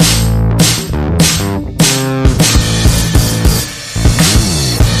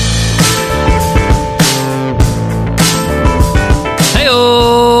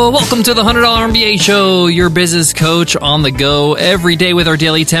Welcome to the $100 MBA Show, your business coach on the go every day with our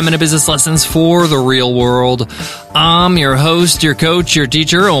daily 10-minute business lessons for the real world. I'm your host, your coach, your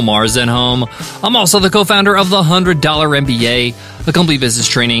teacher, Omar Zenhom. I'm also the co-founder of the $100 MBA, a complete business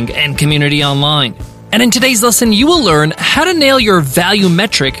training and community online. And in today's lesson, you will learn how to nail your value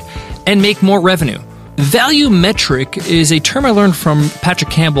metric and make more revenue. Value metric is a term I learned from Patrick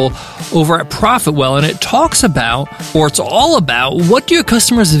Campbell over at ProfitWell, and it talks about, or it's all about, what do your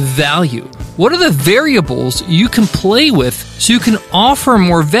customers value? What are the variables you can play with so you can offer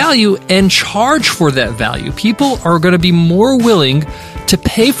more value and charge for that value? People are going to be more willing to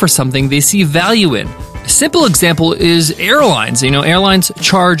pay for something they see value in. A simple example is airlines. Airlines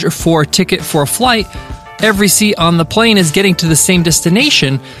charge for a ticket for a flight. Every seat on the plane is getting to the same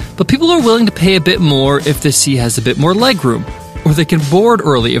destination, but people are willing to pay a bit more if the seat has a bit more legroom, or they can board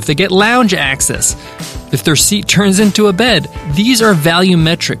early, if they get lounge access, if their seat turns into a bed. These are value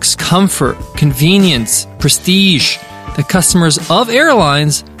metrics: comfort, convenience, prestige, that customers of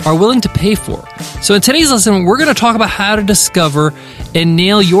airlines are willing to pay for. So in today's lesson, we're going to talk about how to discover and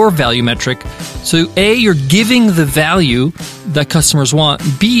nail your value metric. So A, you're giving the value that customers want.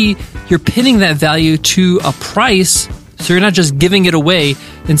 B, you're pinning that value to a price, so you're not just giving it away,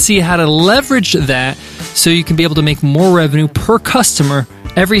 and see how to leverage that so you can be able to make more revenue per customer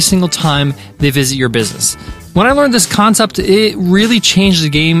every single time they visit your business. When I learned this concept, it really changed the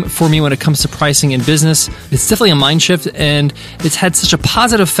game for me when it comes to pricing in business. It's definitely a mind shift, and it's had such a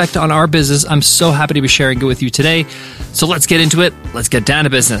positive effect on our business. I'm so happy to be sharing it with you today. So let's get into it. Let's get down to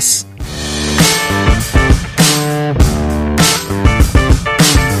business.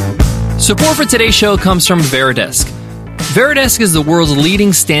 Support for today's show comes from Veridesk. Veridesk is the world's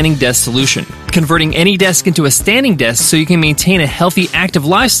leading standing desk solution, converting any desk into a standing desk so you can maintain a healthy, active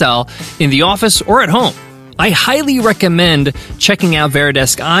lifestyle in the office or at home. I highly recommend checking out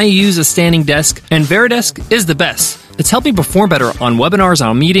Veridesk. I use a standing desk, and Veridesk is the best. It's helped me perform better on webinars,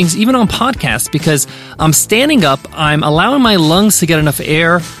 on meetings, even on podcasts, because I'm standing up, I'm allowing my lungs to get enough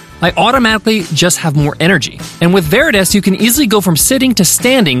air, I automatically just have more energy. And with Veridesk, you can easily go from sitting to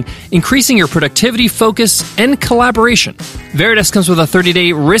standing, increasing your productivity, focus, and collaboration. Veridesk comes with a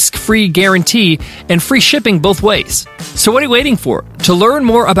 30-day risk-free guarantee and free shipping both ways. So what are you waiting for? To learn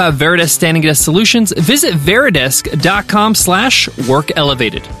more about Veridesk standing desk solutions, visit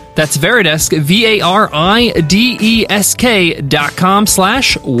veridesk.com/workelevated. That's Veridesk,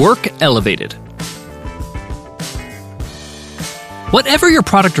 VARIDESK.com/workelevated. Whatever your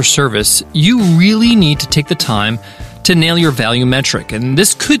product or service, you really need to take the time to nail your value metric. And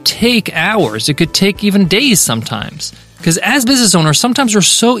this could take hours. It could take even days sometimes. Because as business owners, sometimes we're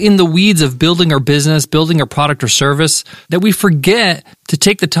so in the weeds of building our business, building our product or service, that we forget to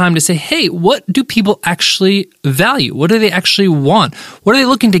take the time to say, hey, what do people actually value? What do they actually want? What are they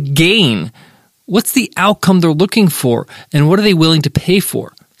looking to gain? What's the outcome they're looking for? And what are they willing to pay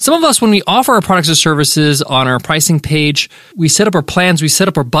for? Some of us, when we offer our products or services on our pricing page, we set up our plans, we set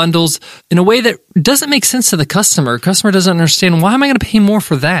up our bundles in a way that doesn't make sense to the customer. The customer doesn't understand, why am I going to pay more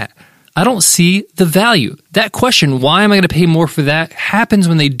for that? I don't see the value. That question, why am I going to pay more for that, happens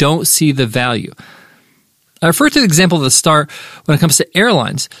when they don't see the value. I refer to the example at the start when it comes to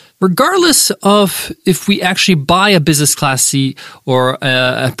airlines. Regardless of if we actually buy a business class seat or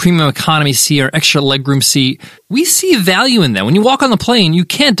a premium economy seat or extra legroom seat, we see value in that. When you walk on the plane, you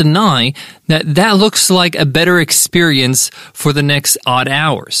can't deny that that looks like a better experience for the next odd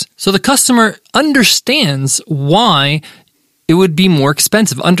hours. So the customer understands why it would be more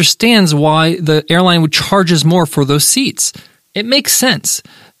expensive, understands why the airline would charge us more for those seats. It makes sense.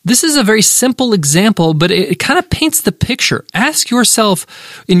 This is a very simple example, but it kind of paints the picture. Ask yourself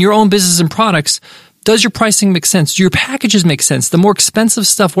in your own business and products, does your pricing make sense? Do your packages make sense? The more expensive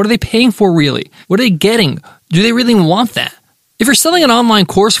stuff, what are they paying for really? What are they getting? Do they really want that? If you're selling an online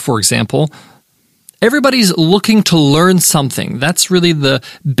course, for example, everybody's looking to learn something. That's really the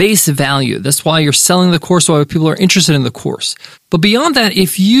base value. That's why you're selling the course, why people are interested in the course. But beyond that,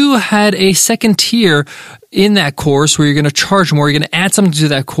 if you had a second tier in that course where you're going to charge more, you're going to add something to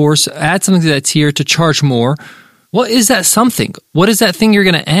that course, add something to that tier to charge more, what is that something? What is that thing you're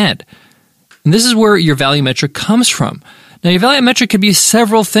going to add? And this is where your value metric comes from. Now, your value metric could be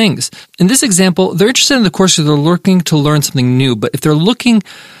several things. In this example, they're interested in the course because they're looking to learn something new. But if they're looking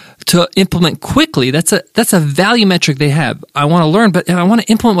to implement quickly, that's a value metric they have. I want to learn, but I want to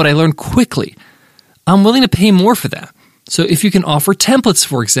implement what I learned quickly. I'm willing to pay more for that. So if you can offer templates,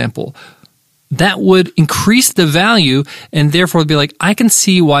 for example, that would increase the value and therefore be like, I can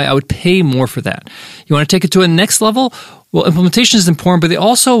see why I would pay more for that. You want to take it to a next level? Well, implementation is important, but they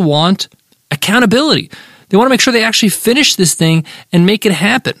also want accountability. They want to make sure they actually finish this thing and make it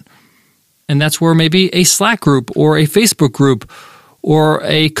happen. And that's where maybe a Slack group or a Facebook group or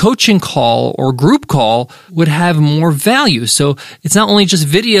a coaching call or group call would have more value. So it's not only just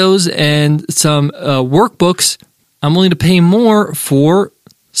videos and some workbooks. I'm willing to pay more for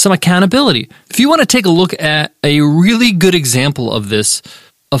some accountability. If you want to take a look at a really good example of this,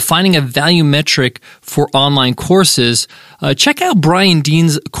 of finding a value metric for online courses, check out Brian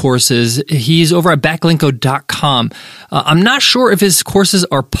Dean's courses. He's over at backlinko.com. I'm not sure if his courses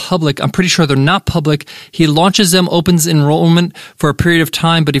are public. I'm pretty sure they're not public. He launches them, opens enrollment for a period of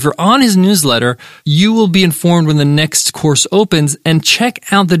time. But if you're on his newsletter, you will be informed when the next course opens, and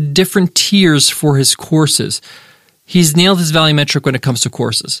check out the different tiers for his courses. He's nailed his value metric when it comes to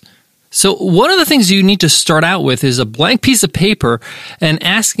courses. So one of the things you need to start out with is a blank piece of paper and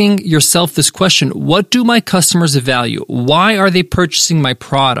asking yourself this question: what do my customers value? Why are they purchasing my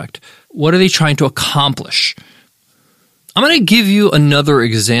product? What are they trying to accomplish? I'm going to give you another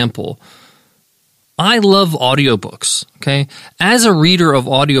example. I love audiobooks, okay? As a reader of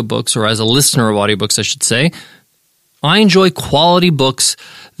audiobooks, or as a listener of audiobooks, I should say, I enjoy quality books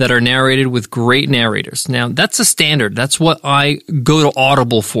that are narrated with great narrators. Now, that's a standard. That's what I go to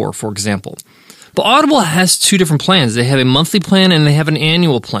Audible for example. But Audible has two different plans. They have a monthly plan and they have an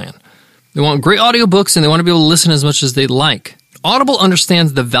annual plan. They want great audiobooks and they want to be able to listen as much as they like. Audible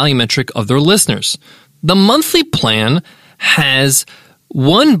understands the value metric of their listeners. The monthly plan has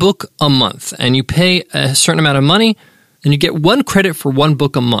one book a month, and you pay a certain amount of money and you get 1 credit for 1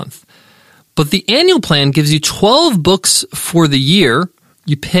 book a month. But the annual plan gives you 12 books for the year.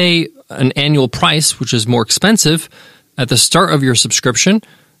 You pay an annual price, which is more expensive at the start of your subscription,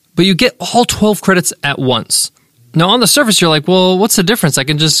 but you get all 12 credits at once. Now, on the surface, you're like, well, what's the difference? I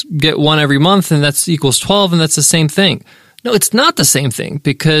can just get 1 every month, and that equals 12, and that's the same thing. No, it's not the same thing,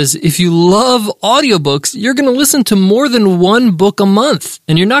 because if you love audiobooks, you're going to listen to more than 1 book a month,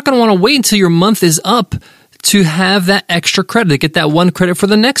 and you're not going to want to wait until your month is up to have that extra credit, to get that 1 credit for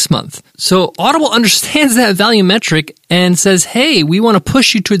the next month. So Audible understands that value metric and says, hey, we want to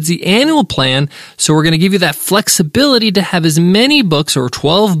push you towards the annual plan, so we're going to give you that flexibility to have as many books, or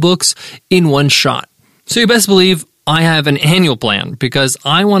 12 books, in one shot. So you best believe I have an annual plan, because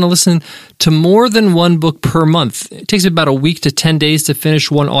I want to listen to more than 1 book per month. It takes me about a week to 10 days to finish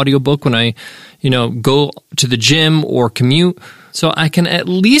 1 audiobook when I, go to the gym or commute. So I can at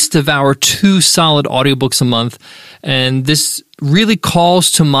least devour 2 solid audiobooks a month. And this really calls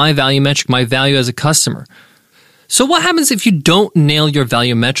to my value metric, my value as a customer. So what happens if you don't nail your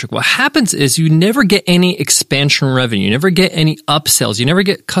value metric? What happens is you never get any expansion revenue. You never get any upsells. You never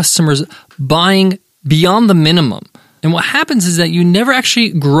get customers buying beyond the minimum. And what happens is that you never actually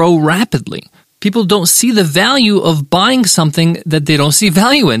grow rapidly. People don't see the value of buying something that they don't see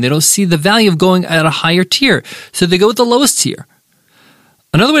value in. They don't see the value of going at a higher tier. So they go with the lowest tier.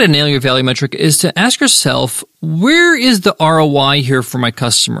 Another way to nail your value metric is to ask yourself, where is the ROI here for my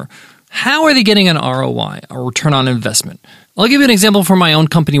customer? How are they getting an ROI, a return on investment? I'll give you an example from my own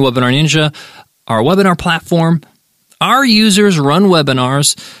company, Webinar Ninja, our webinar platform. Our users run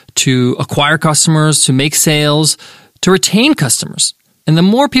webinars to acquire customers, to make sales, to retain customers. And the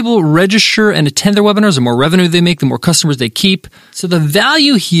more people register and attend their webinars, the more revenue they make, the more customers they keep. So the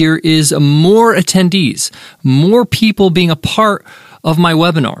value here is more attendees, more people being a part of my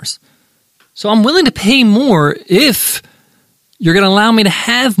webinars. So I'm willing to pay more if you're going to allow me to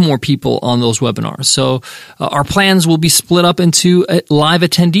have more people on those webinars. So our plans will be split up into live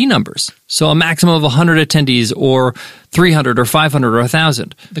attendee numbers. So a maximum of 100 attendees, or 300 or 500 or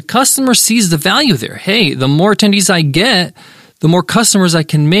 1,000. The customer sees the value there. Hey, the more attendees I get, the more customers I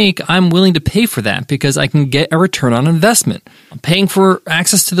can make. I'm willing to pay for that because I can get a return on investment. I'm paying for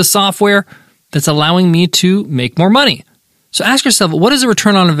access to the software that's allowing me to make more money. So ask yourself, what is the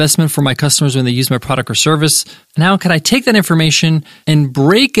return on investment for my customers when they use my product or service? And how can I take that information and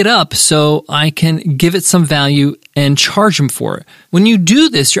break it up so I can give it some value and charge them for it? When you do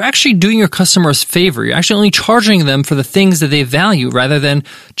this, you're actually doing your customers a favor. You're actually only charging them for the things that they value rather than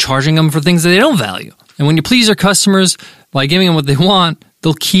charging them for things that they don't value. And when you please your customers by giving them what they want,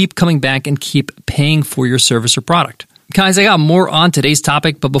 they'll keep coming back and keep paying for your service or product. Guys, I got more on today's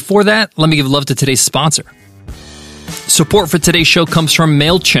topic, but before that, let me give love to today's sponsor. Support for today's show comes from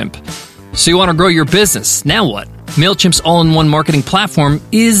MailChimp. So you want to grow your business. Now what? MailChimp's all-in-one marketing platform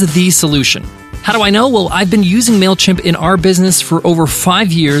is the solution. How do I know? Well, I've been using MailChimp in our business for over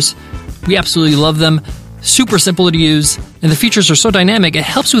 5 years. We absolutely love them. Super simple to use. And the features are so dynamic, it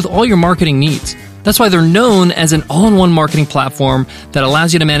helps with all your marketing needs. That's why they're known as an all-in-one marketing platform that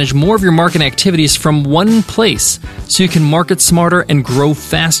allows you to manage more of your marketing activities from one place so you can market smarter and grow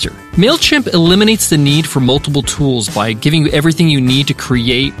faster. MailChimp eliminates the need for multiple tools by giving you everything you need to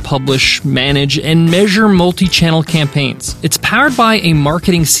create, publish, manage, and measure multi-channel campaigns. It's powered by a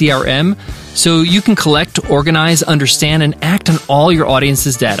marketing CRM, so you can collect, organize, understand, and act on all your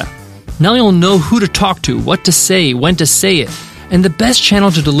audience's data. Now you'll know who to talk to, what to say, when to say it, and the best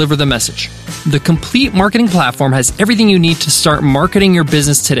channel to deliver the message. The complete marketing platform has everything you need to start marketing your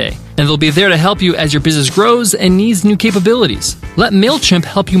business today, and they'll be there to help you as your business grows and needs new capabilities. Let MailChimp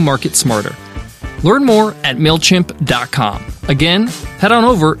help you market smarter. Learn more at MailChimp.com. Again, head on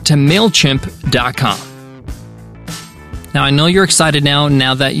over to MailChimp.com. Now, I know you're excited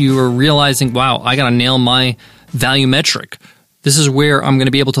now that you are realizing, wow, I got to nail my value metric. This is where I'm going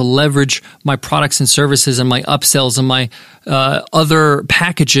to be able to leverage my products and services and my upsells and my other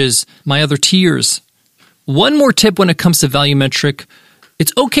packages, my other tiers. One more tip when it comes to value metric,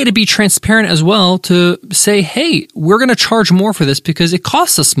 it's okay to be transparent as well to say, hey, we're going to charge more for this because it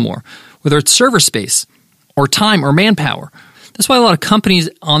costs us more, whether it's server space or time or manpower. That's why a lot of companies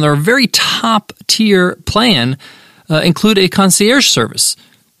on their very top tier plan include a concierge service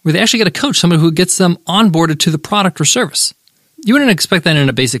where they actually get a coach, somebody who gets them onboarded to the product or service. You wouldn't expect that in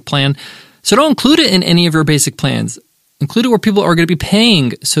a basic plan, so don't include it in any of your basic plans. Include it where people are going to be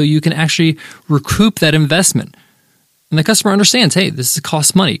paying so you can actually recoup that investment. And the customer understands, hey, this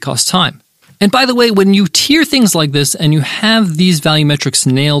costs money, it costs time. And by the way, when you tier things like this and you have these value metrics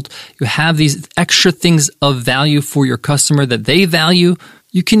nailed, you have these extra things of value for your customer that they value,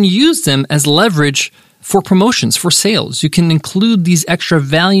 you can use them as leverage for promotions, for sales. You can include these extra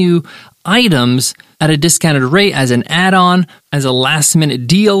value items at a discounted rate as an add-on, as a last-minute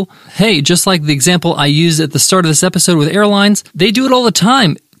deal. Hey, just like the example I used at the start of this episode with airlines, they do it all the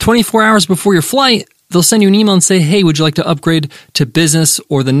time. 24 hours before your flight, they'll send you an email and say, hey, would you like to upgrade to business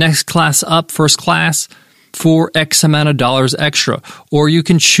or the next class up, first class, for X amount of dollars extra? Or you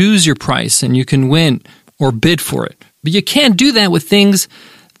can choose your price and you can win or bid for it. But you can't do that with things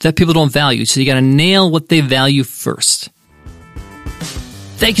that people don't value. So you got to nail what they value first.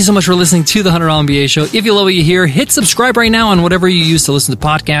 Thank you so much for listening to the $100 MBA Show. If you love what you hear, hit subscribe right now on whatever you use to listen to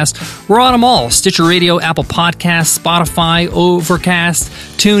podcasts. We're on them all. Stitcher Radio, Apple Podcasts, Spotify, Overcast,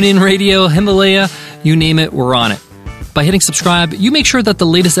 TuneIn Radio, Himalaya, you name it, we're on it. By hitting subscribe, you make sure that the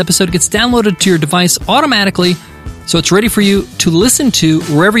latest episode gets downloaded to your device automatically so it's ready for you to listen to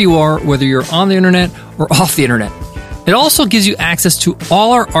wherever you are, whether you're on the internet or off the internet. It also gives you access to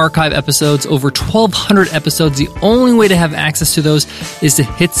all our archive episodes, over 1,200 episodes. The only way to have access to those is to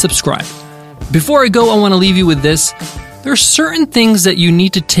hit subscribe. Before I go, I want to leave you with this. There are certain things that you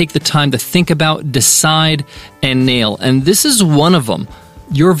need to take the time to think about, decide, and nail. And this is one of them,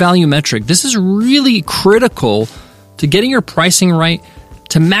 your value metric. This is really critical to getting your pricing right,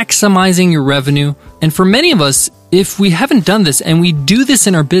 to maximizing your revenue. And for many of us, if we haven't done this and we do this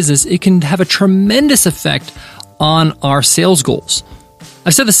in our business, it can have a tremendous effect on our sales goals.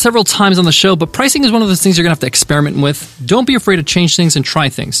 I've said this several times on the show, but pricing is one of those things you're going to have to experiment with. Don't be afraid to change things and try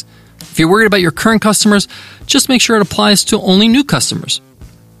things. If you're worried about your current customers, just make sure it applies to only new customers.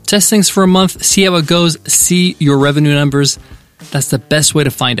 Test things for a month, see how it goes, see your revenue numbers. That's the best way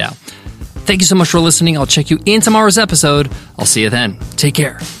to find out. Thank you so much for listening. I'll check you in tomorrow's episode. I'll see you then. Take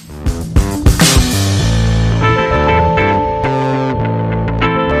care.